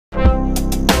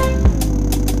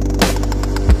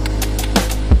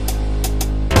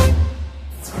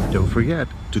forget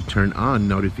to turn on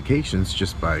notifications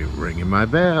just by ringing my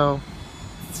bell.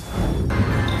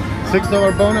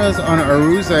 $6 bonus on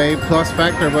Aruze plus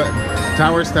factor, but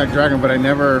tower stack dragon. But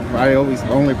I always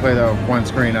only play the one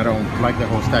screen. I don't like the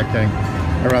whole stack thing.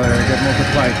 I'd rather get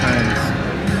multiply times.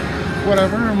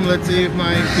 Whatever. Let's see if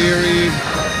my theory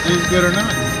is good or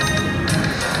not.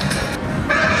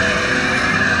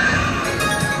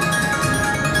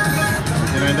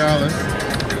 $59.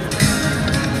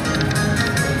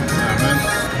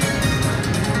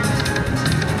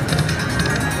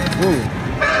 Ooh.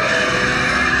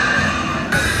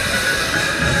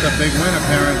 That's a big win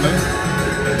apparently.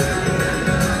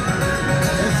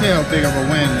 Let's see how big of a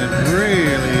win it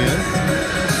really is.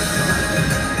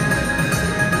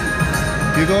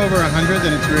 If you go over 100,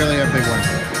 then it's really a big win.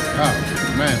 Oh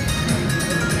man.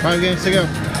 5 games to go.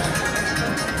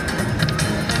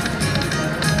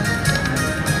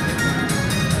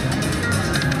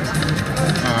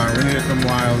 We needed some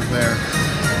wilds there.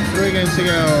 3 games to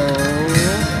go.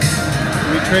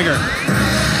 Retrigger.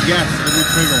 Yes, a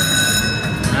retrigger.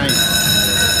 Nice.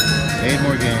 8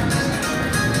 more games.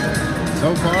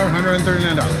 So far, $139.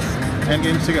 10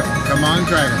 games to go. Come on,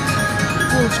 Dragons.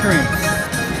 Full screen.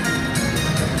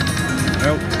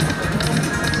 Nope.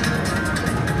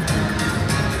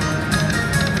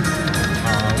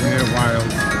 We need a wild.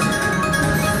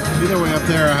 Either way, up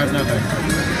there, I had nothing.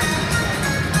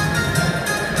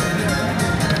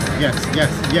 Yes, yes,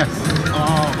 yes.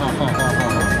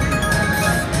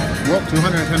 Whoop,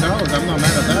 $210. I'm not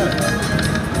mad at that.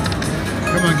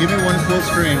 Come on, give me one full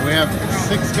screen. We have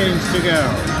 6 games to go.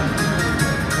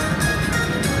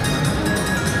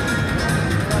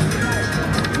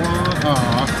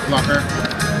 Aw, blocker.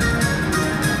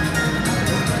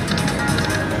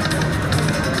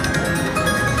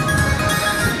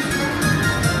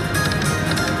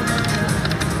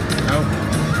 Nope.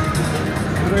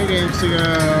 3 games to go.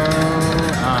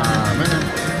 Ah, man.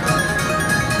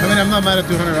 I mean, I'm not mad at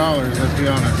 $200, let's be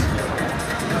honest.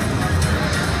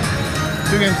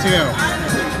 2 games to go.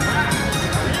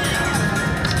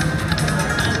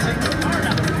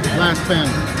 Last spin.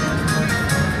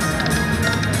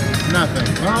 Nothing.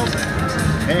 Well,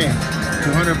 hey,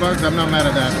 $200, I'm not mad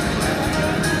at that.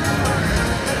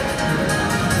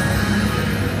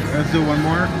 Let's do one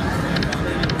more.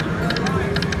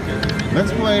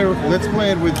 Let's play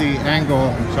it with the angle.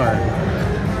 I'm sorry.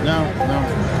 No.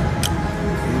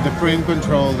 With the frame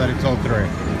control that it's all 3.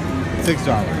 $6.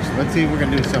 Let's see if we can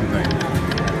do something.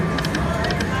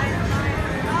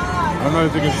 I don't know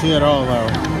if you can see it all though.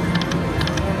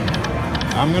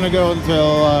 I'm gonna go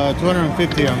until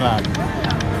 250 on that.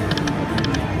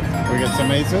 We get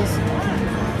some aces.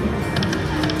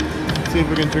 Let's see if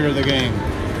we can trigger the game.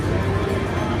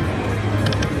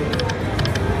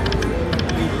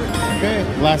 Okay,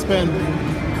 last spin.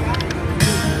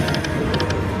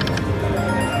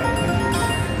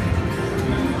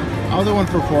 I'll do one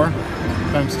for 4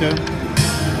 times 2.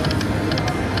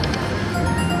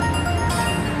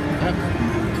 Yep.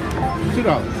 $2.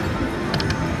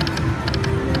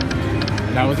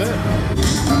 That was it.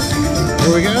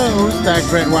 Here we go. Stack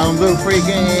red, white, and blue. Free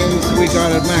games. We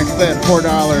got it max bet $4.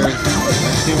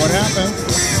 Let's see what happens.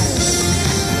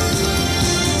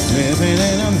 Living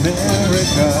in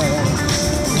America.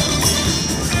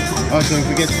 Oh, so if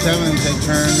we get 7s, they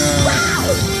turn.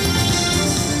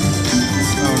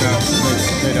 Oh no,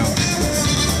 they don't.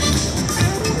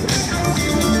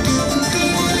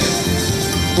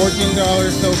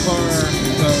 $14 so far,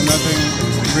 so nothing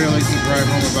really to drive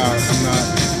home about. I'm not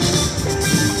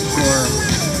sure.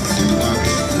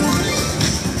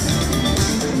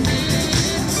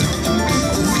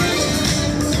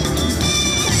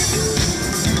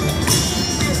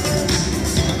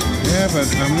 Yeah, but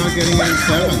I'm not getting any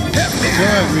 7.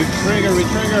 Good,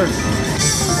 retrigger.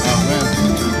 Oh man.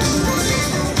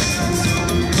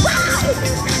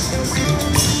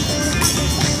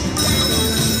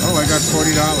 Oh, I got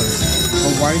 $40.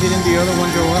 Well, why didn't the other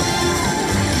one go up?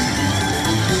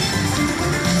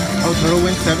 Oh, total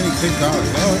win $76.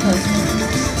 Oh, okay.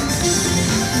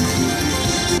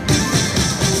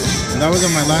 And that was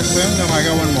on my last spin? No, I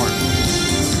got one more.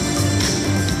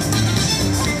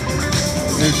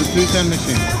 There's a 210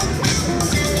 machine.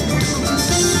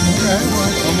 Okay,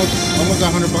 well, almost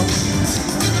 $100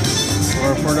 for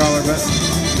a $4 bet.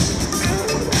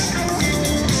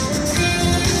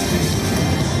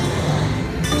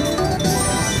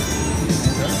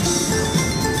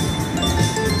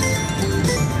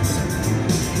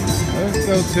 Let's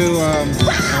go to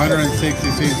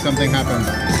 160, see if something happens.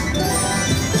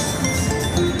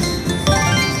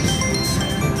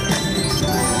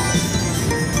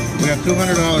 We have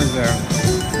 $200 there.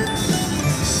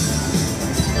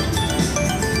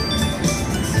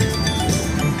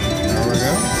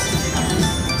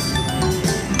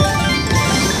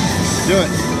 Do it.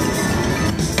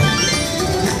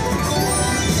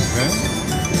 Okay.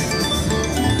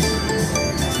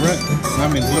 Red.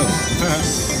 I mean blue.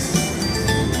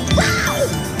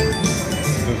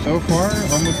 So far,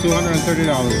 almost $230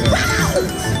 there.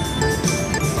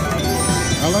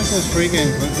 I like those free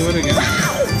games. Let's do it again.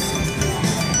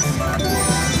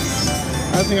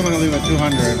 I think I'm going to leave at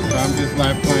 200. So I'm just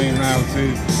live playing now.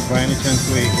 See by any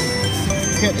chance we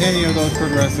get any of those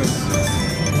progressives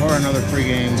or another free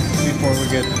game before we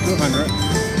get to 200.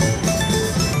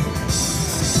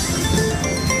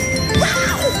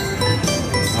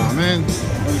 Oh man,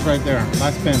 it was right there.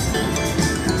 Last spin.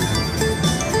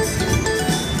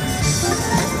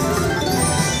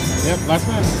 Yep, last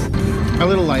spin. A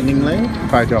little lightning lane,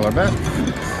 $5 bet.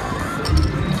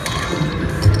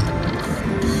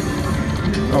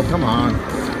 Oh, come on.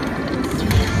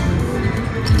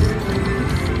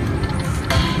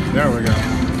 There we go.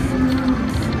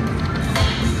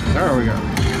 There we go.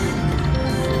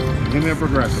 Give me a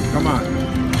progressive. Come on.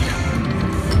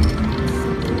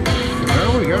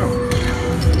 There we go.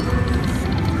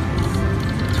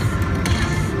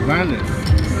 Landed.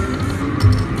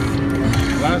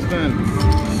 Last spin.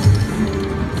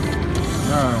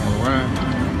 Oh, wow.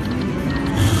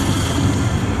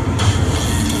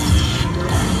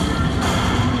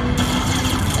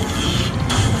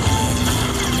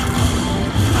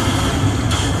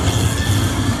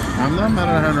 I'm not mad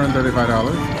at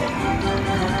 $135.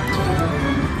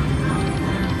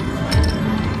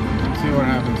 Let's see what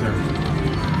happens here.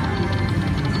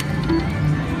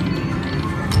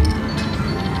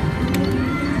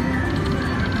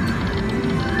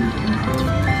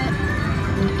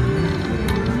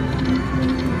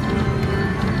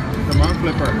 Come on,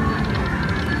 flipper.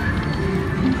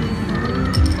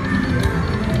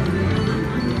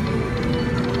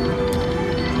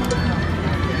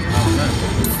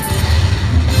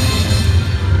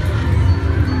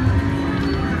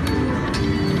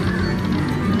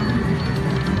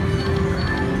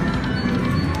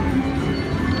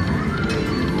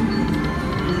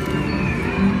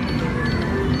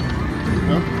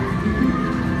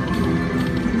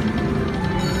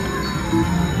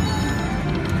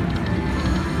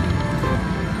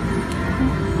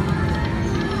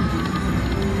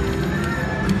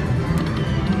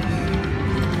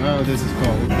 Oh, this is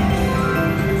cold.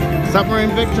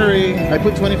 Submarine victory. I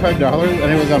put $25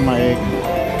 and it was on my egg.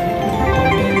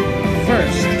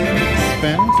 First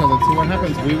spin, so let's see what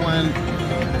happens. We want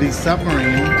the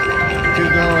submarine to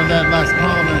go in that last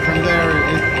column, and from there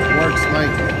it works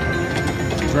like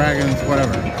dragons,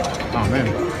 whatever. Oh man.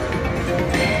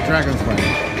 Dragon's Flight.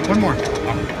 One more.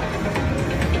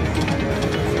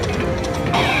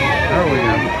 There we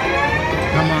go.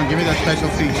 Come on, give me that special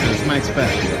feature. It's my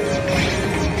spec.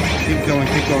 Keep going,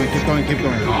 keep going, keep going, keep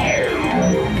going.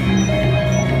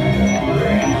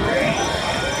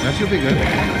 That should be good.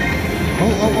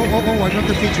 Oh, I got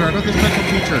the feature. I got the special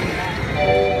feature.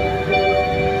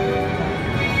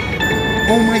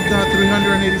 Oh my god,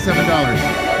 $387.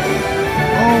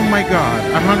 Oh my god,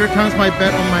 100 times my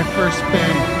bet on my first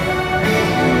spin.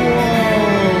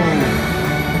 Whoa.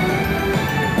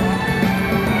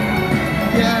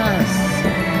 Yes.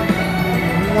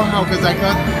 Wow, because I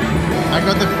got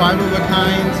the 5 of a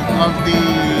kind of the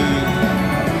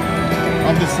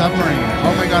submarine.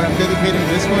 Oh my god, I'm dedicating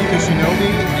this one to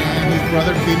Shinobi, and his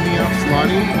brother picked me up,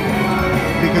 Slotty,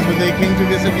 because when they came to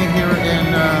visit me here in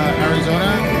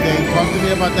Arizona, they talked to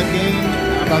me about that game,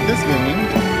 about this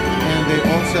game, and they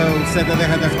also said that they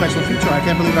had that special feature. I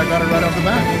can't believe I got it right off the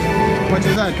bat. How much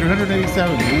is that?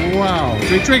 387. Wow.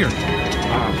 Free trigger.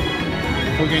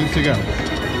 4 games to go.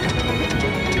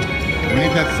 We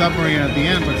need that submarine at the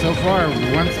end, but so far,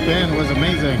 one spin was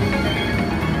amazing.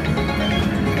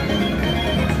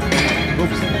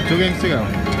 Oops, 2 games to go.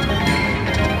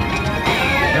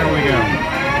 There we go.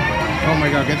 Oh my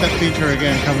god, get that feature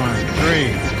again, come on.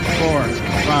 3, 4,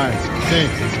 5,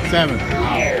 6, 7.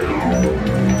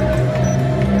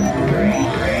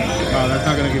 Oh, that's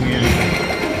not gonna give me anything.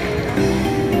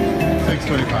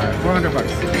 625, 400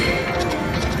 bucks.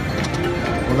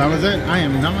 Well, that was it. I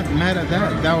am not mad at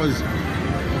that. That was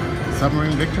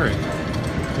submarine victory.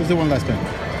 Let's do one last spin.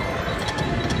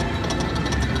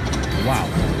 Wow.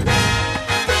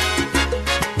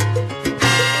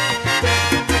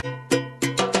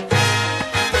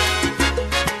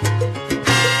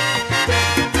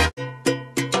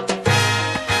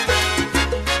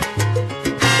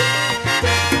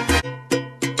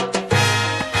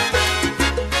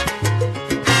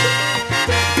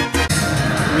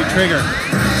 Trigger.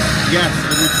 Yes,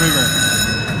 every trigger.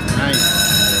 Nice.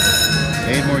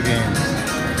 8 more games.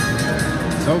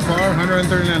 So far,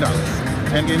 $139.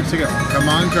 10 games to go. Come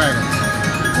on, Dragons.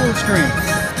 Full screen.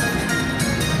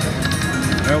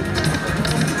 Nope.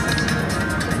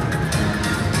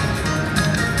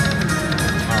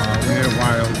 We need a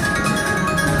wild.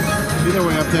 Either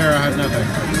way, up there, I have nothing.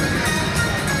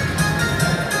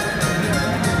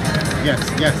 Yes,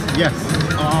 yes, yes.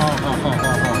 Oh.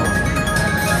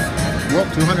 Well,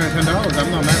 $210. I'm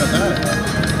not mad at that.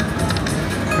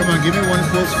 Come on, give me one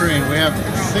full screen. We have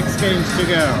 6 games to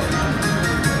go.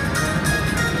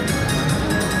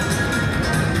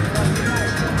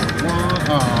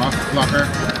 Aw, blocker.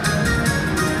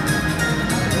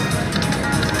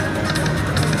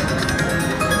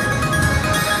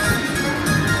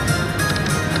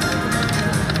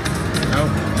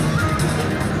 Nope.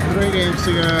 3 games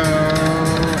to go.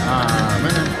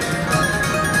 Man.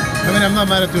 I mean, I'm not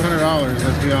mad at $200,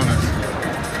 let's be honest.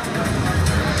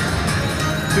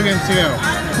 2 games to go.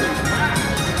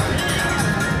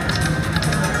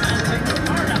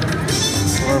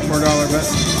 Or a $4 bet.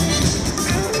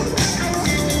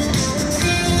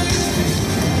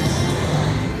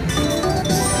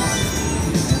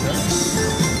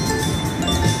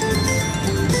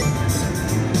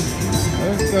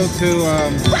 Let's go to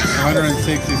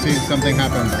 160, see if something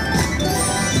happens.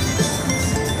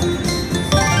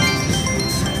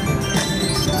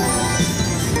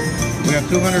 We have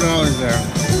 $200 there.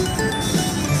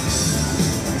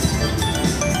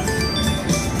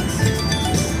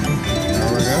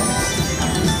 There we go.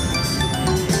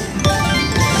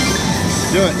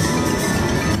 Do it.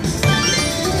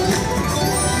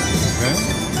 Okay.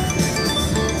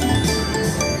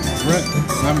 Red.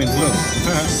 I mean blue.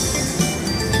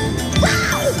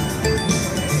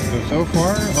 So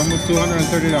far, almost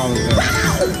 $230 there.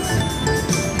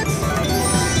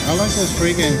 I like those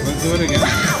free games. Let's do it again.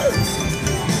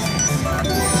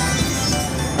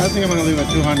 I think I'm going to leave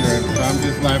at 200. So I'm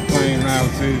just live playing now to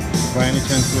see by any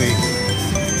chance we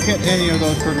get any of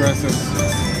those progressives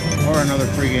or another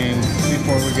free game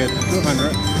before we get to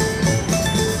 200.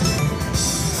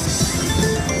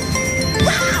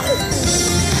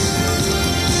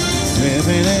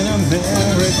 Living in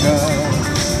America.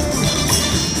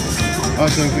 Oh,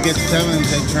 so if we get 7s,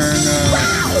 they turn,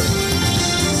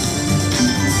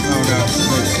 oh no,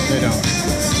 they don't.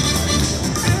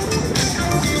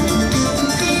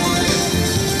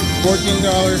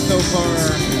 $14 so far,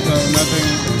 so nothing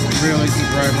really to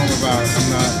drive home about. I'm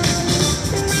not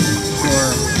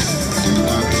sure.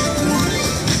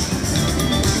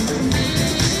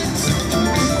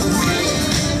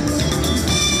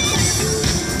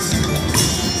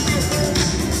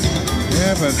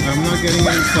 Yeah, but I'm not getting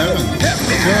any 7s.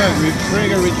 Good,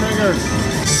 retrigger.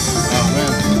 Oh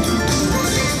man.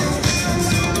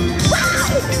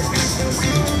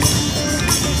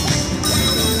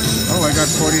 Oh, I got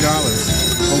 $40.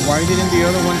 Well, why didn't the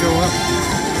other one go up?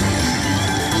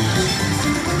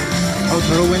 Oh,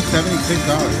 total win $76.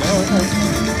 Oh, okay.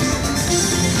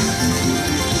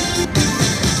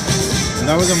 And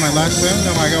that was on my last win?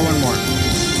 No, I got one more.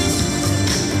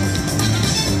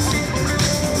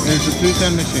 There's a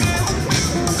 210 machine.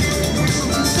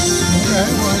 Okay,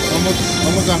 well,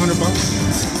 almost $100.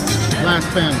 Last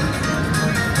spin.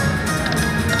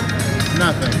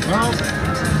 Nothing. Well,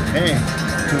 hey,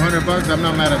 $200. I'm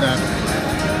not mad at that.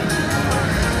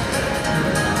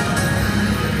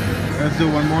 Let's do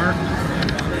one more.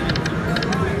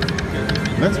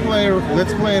 Let's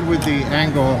play it with the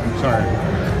angle. I'm sorry.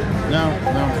 No.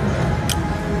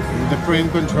 The frame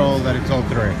control that it's all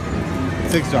 3.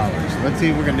 $6. Let's see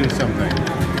if we can do something.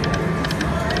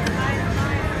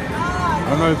 I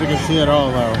don't know if you can see it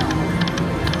all though.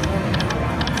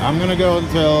 I'm gonna go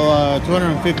until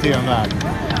 250 on that.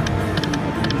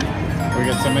 We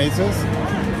get some aces.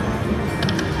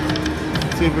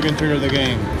 Let's see if we can trigger the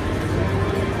game.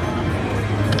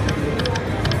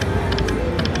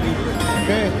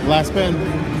 Okay, last spin.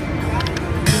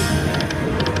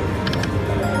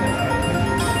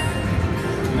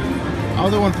 I'll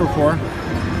do one for 4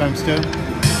 times 2.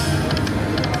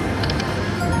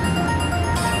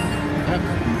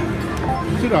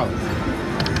 $2.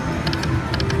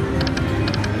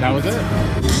 That was it.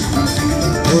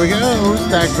 Here we go.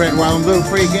 Stack red, wild and blue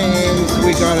free games.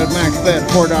 We got it max bet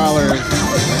 $4.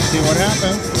 Let's see what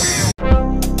happens.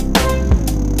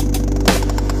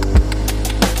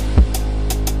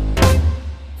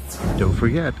 Don't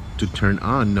forget to turn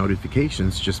on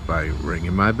notifications just by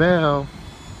ringing my bell.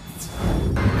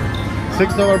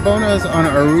 $6 bonus on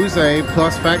Aruze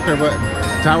plus factor, but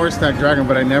tower stack dragon.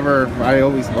 But I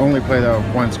always only play the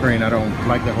one screen. I don't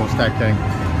like the whole stack thing.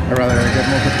 I'd rather get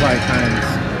multiply times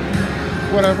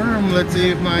whatever. Let's see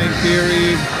if my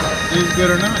theory is good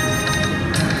or not.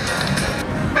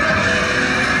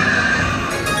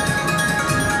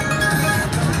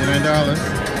 jealous.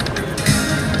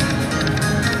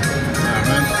 Ah,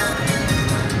 man.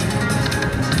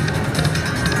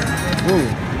 Ooh.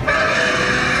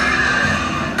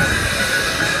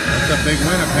 That's a big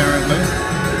win, apparently.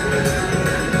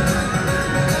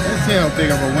 Let's see how big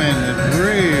of a win it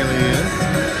really is.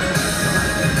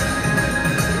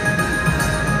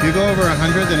 If you go over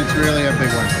 100, then it's really a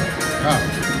big one. Oh,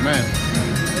 man.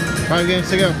 5 games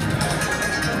to go.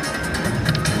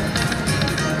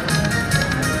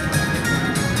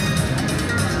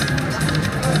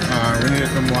 We needed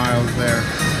some wilds there.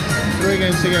 3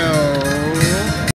 games to go.